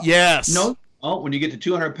stop. Yes. No. Oh, when you get to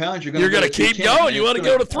 200 pounds, you're going to keep going. You want to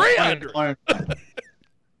go to 300.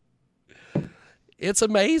 It's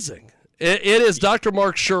amazing. It is Dr.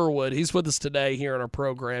 Mark Sherwood. He's with us today here on our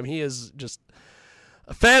program. He is just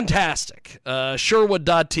fantastic.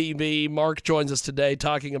 Sherwood.tv. Mark joins us today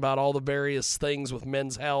talking about all the various things with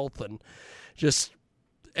men's health and just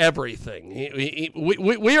everything.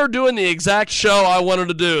 We are doing the exact show I wanted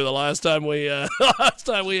to do the last time we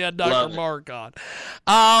had Dr. Mark on.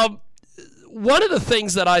 one of the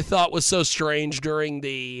things that I thought was so strange during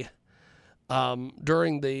the whole,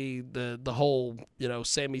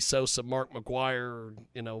 Sammy Sosa, Mark McGwire,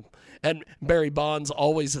 and Barry Bonds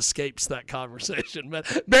always escapes that conversation,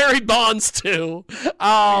 but Barry Bonds too,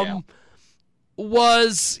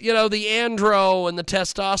 was, the andro and the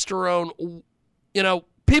testosterone,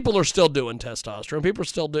 people are still doing testosterone. People are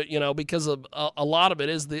still doing, because of a lot of it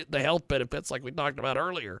is the health benefits like we talked about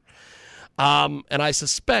earlier. And I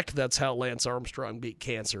suspect that's how Lance Armstrong beat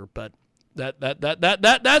cancer, but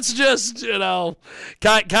that's just,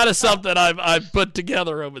 kind of something I've put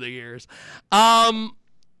together over the years. Why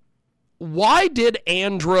did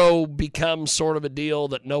andro become sort of a deal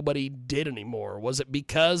that nobody did anymore? Was it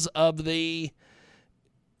because of the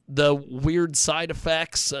weird side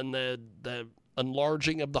effects and the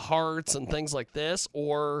enlarging of the hearts and things like this,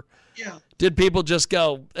 or did people just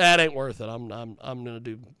go, that ain't worth it? I'm gonna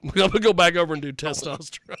go back over and do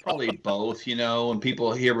testosterone. Probably both, when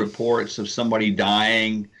people hear reports of somebody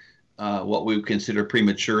dying, what we would consider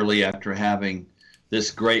prematurely after having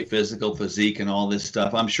this great physical physique and all this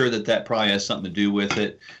stuff. I'm sure that probably has something to do with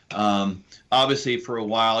it. Obviously, for a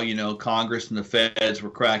while, Congress and the feds were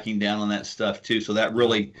cracking down on that stuff too, so that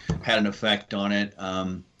really had an effect on it.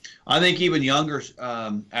 I think even younger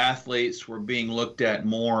athletes were being looked at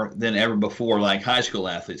more than ever before, like high school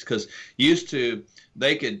athletes, because used to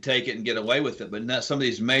they could take it and get away with it, but now some of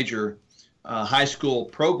these major high school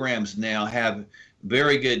programs now have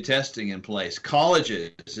very good testing in place.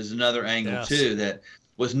 Colleges is another angle too that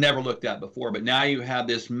was never looked at before, but now you have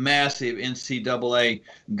this massive NCAA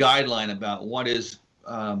guideline about what is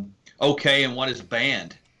okay and what is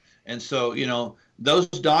banned, and so those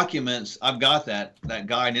documents, I've got that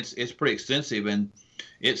guide, and it's pretty extensive, and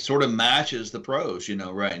it sort of matches the pros,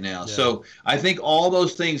 right now. Yeah. So I think all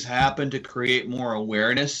those things happen to create more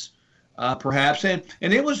awareness, perhaps, and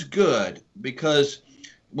it was good because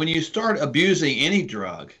when you start abusing any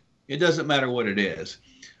drug, it doesn't matter what it is.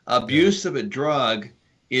 Abuse of a drug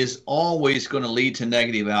is always going to lead to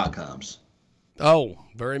negative outcomes. Oh,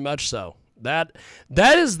 very much so. That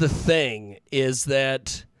is the thing, is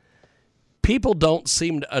that people don't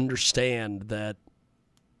seem to understand that,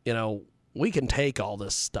 we can take all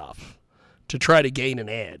this stuff to try to gain an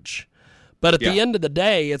edge. But at the end of the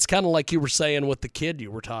day, it's kind of like you were saying with the kid you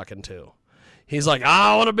were talking to. He's like,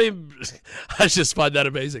 I want to be. I just find that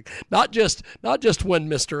amazing. Not just win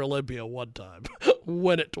Mr. Olympia one time,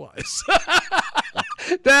 win it twice.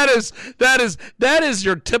 That is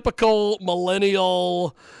your typical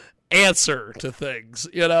millennial answer to things,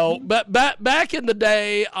 But back in the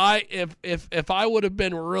day, if I would have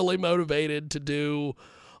been really motivated to do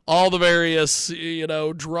all the various,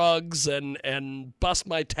 drugs and bust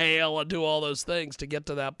my tail and do all those things to get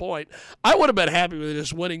to that point, I would have been happy with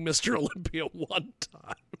just winning Mr. Olympia one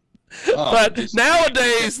time. But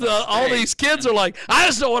nowadays, all these kids are like, I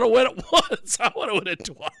just don't want to win it once. I want to win it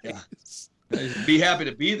twice. Yeah. Be happy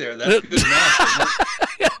to be there. That's good enough.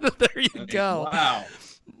 There you go. Wow.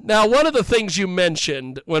 Now, one of the things you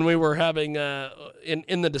mentioned when we were having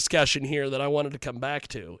in the discussion here that I wanted to come back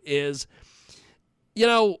to is,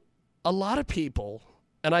 a lot of people,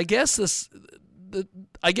 and I guess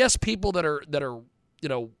people that are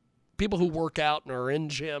people who work out and are in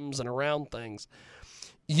gyms and around things,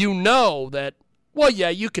 that,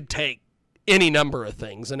 you could take any number of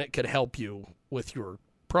things and it could help you with your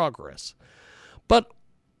progress, but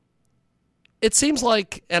it seems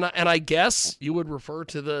like, and I guess you would refer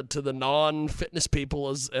to the non-fitness people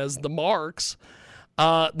as the marks.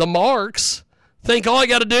 The marks think all I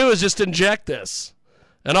got to do is just inject this,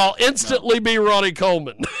 and I'll instantly be Ronnie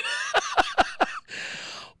Coleman.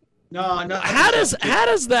 No. How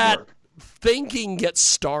does that thinking get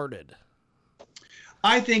started?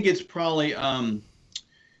 I think it's probably in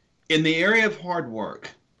the area of hard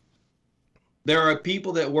work. There are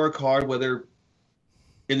people that work hard, whether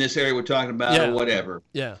in this area we're talking about or whatever.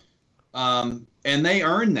 Yeah. And they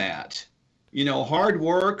earn that. Hard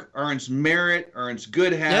work earns merit, earns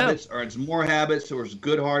good habits, earns more habits, earns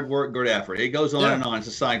good hard work, good effort. It goes on and on. It's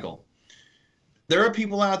a cycle. There are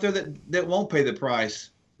people out there that won't pay the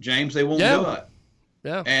price, James. They won't do it.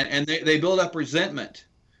 Yeah. And they build up resentment.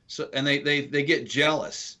 So and they get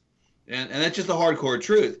jealous. And that's just the hardcore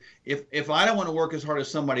truth. If I don't want to work as hard as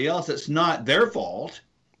somebody else, it's not their fault.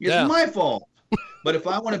 It's my fault. But if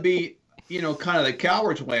I want to be, kind of the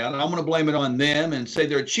coward's way out, I'm going to blame it on them and say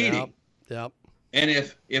they're cheating. Yep. And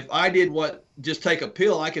if I did just take a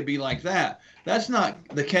pill, I could be like that. That's not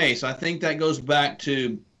the case. I think that goes back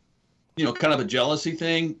to, kind of a jealousy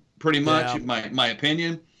thing, pretty much, in my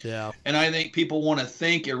opinion. Yeah. And I think people want to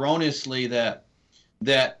think erroneously that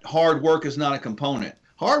hard work is not a component.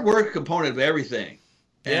 Hard work is a component of everything.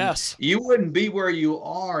 And yes. You wouldn't be where you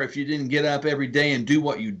are if you didn't get up every day and do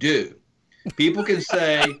what you do. People can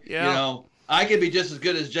say, Yeah. you know, I could be just as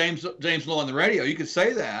good as James Lowe on the radio. You could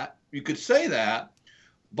say that.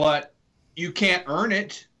 But you can't earn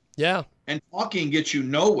it. Yeah. And talking gets you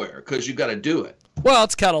nowhere because you got to do it. Well,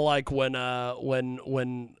 it's kind of like when a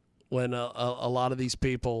lot of these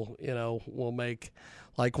people, you know, will make,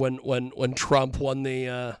 like when Trump won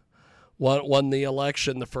the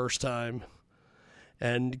election the first time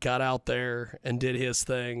and got out there and did his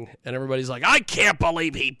thing, and everybody's like, I can't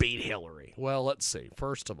believe he beat Hillary. Well, let's see.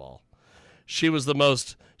 First of all, she was the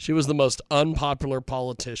most unpopular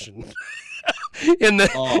politician in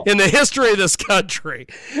the history of this country.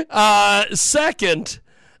 Second,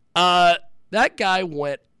 that guy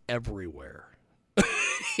went everywhere.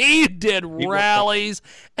 He did rallies,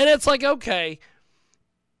 and it's like, okay,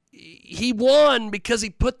 he won because he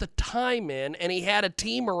put the time in, and he had a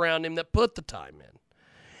team around him that put the time in.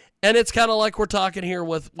 And it's kind of like we're talking here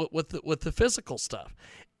with the physical stuff.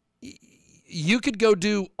 You could go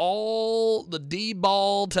do all the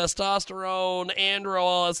D-ball, testosterone, andro,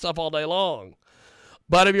 all that stuff all day long.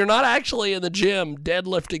 But if you're not actually in the gym,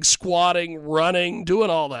 deadlifting, squatting, running, doing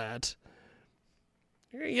all that,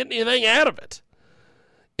 you're not getting anything out of it.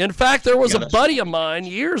 In fact, there was a buddy of mine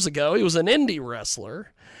years ago. He was an indie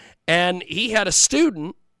wrestler, and he had a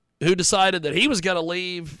student who decided that he was going to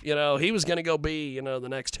leave, you know, he was going to go be, you know, the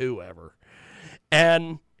next whoever.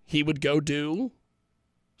 And he would go do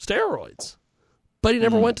steroids. But he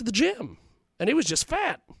never went to the gym. And he was just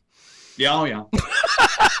fat. Yeah, oh yeah.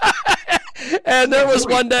 And there was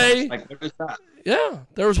one day. Like, what is that? Yeah,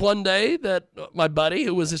 there was one day that my buddy,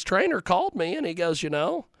 who was his trainer, called me, and he goes, you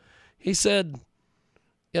know, he said,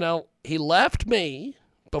 you know, he left me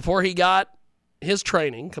before he got his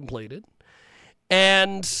training completed.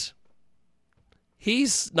 And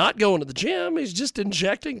he's not going to the gym. He's just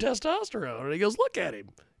injecting testosterone. And he goes, look at him.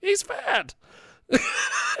 He's fat.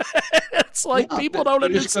 It's like people don't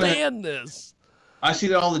understand this. I see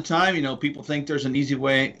that all the time. You know, people think there's an easy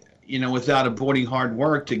way, you know, without avoiding hard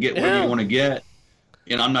work to get where you want to get.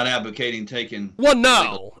 You know, I'm not advocating taking. Well,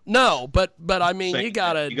 no, but I mean, you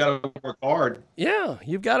gotta work hard. Yeah,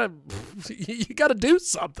 you gotta do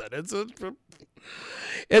something.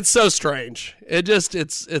 It's so strange.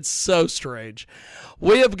 It's so strange.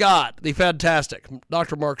 We have got the fantastic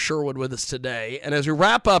Dr. Mark Sherwood with us today. And as we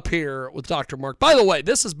wrap up here with Dr. Mark, by the way,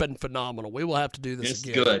 this has been phenomenal. We will have to do this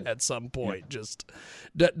again at some point, just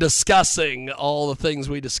discussing all the things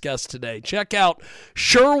we discussed today. Check out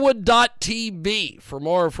Sherwood.tv for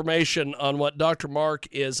more information on what Dr. Mark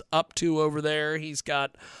is up to over there. He's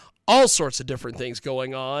got all sorts of different things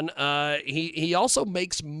going on. He also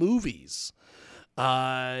makes movies.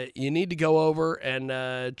 You need to go over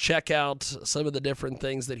and check out some of the different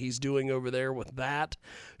things that he's doing over there with that.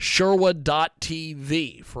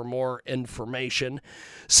 Sherwood.tv for more information.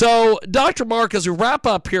 So, Dr. Mark, as we wrap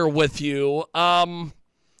up here with you,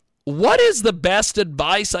 what is the best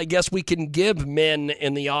advice, I guess, we can give men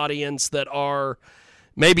in the audience that are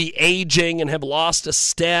maybe aging and have lost a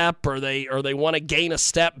step, or they want to gain a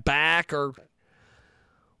step back, or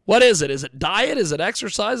what is it? Is it diet? Is it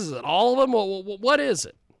exercise? Is it all of them? What is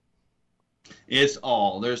it? It's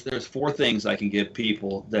all. There's 4 things I can give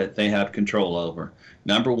people that they have control over.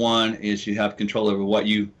 Number 1 is you have control over what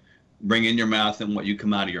you bring in your mouth and what you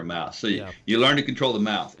come out of your mouth. So you learn to control the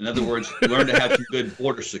mouth. In other words, you learn to have some good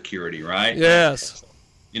border security, right? Yes.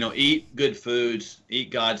 You know, eat good foods, eat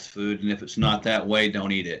God's food, and if it's not that way,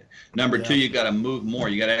 don't eat it. Number 2, you got to move more.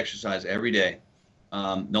 You got to exercise every day.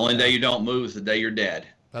 The only day you don't move is the day you're dead.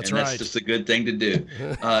 That's just a good thing to do.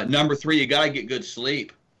 Number 3, you got to get good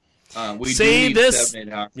sleep. We do need 7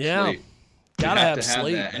 8 hours of sleep. Gotta have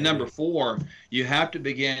sleep. That. And number 4, you have to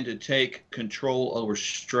begin to take control over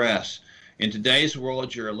stress. In today's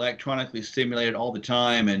world, you're electronically stimulated all the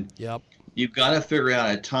time, and you've got to figure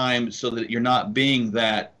out a time so that you're not being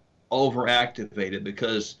that overactivated,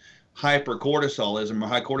 because hypercortisolism or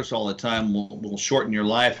high cortisol all the time will shorten your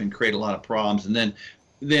life and create a lot of problems. And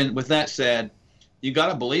then with that said, you got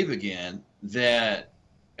to believe again that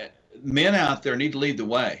men out there need to lead the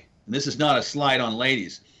way. And this is not a slight on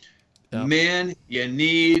ladies. Yep. Men, you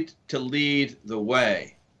need to lead the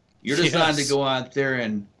way. You're designed to go out there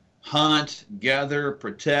and hunt, gather,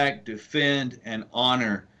 protect, defend, and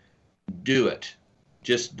honor. Do it.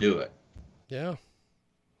 Just do it. Yeah.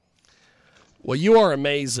 Well, you are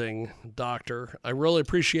amazing, Doctor. I really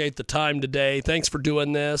appreciate the time today. Thanks for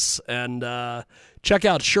doing this. And check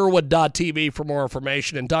out Sherwood.tv for more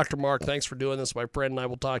information. And Dr. Mark, thanks for doing this, my friend, and I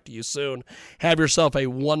will talk to you soon. Have yourself a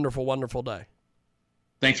wonderful, wonderful day.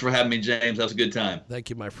 Thanks for having me, James. That was a good time.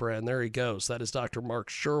 Thank you, my friend. There he goes. That is Dr. Mark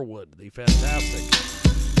Sherwood, the fantastic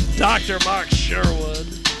Dr. Mark Sherwood.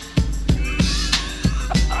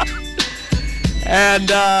 And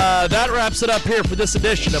that wraps it up here for this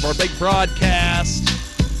edition of our big broadcast.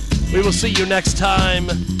 We will see you next time.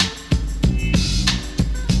 I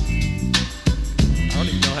don't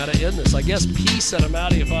even know how to end this. I guess peace and I'm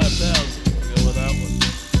out of you 5,000. We'll go with that one.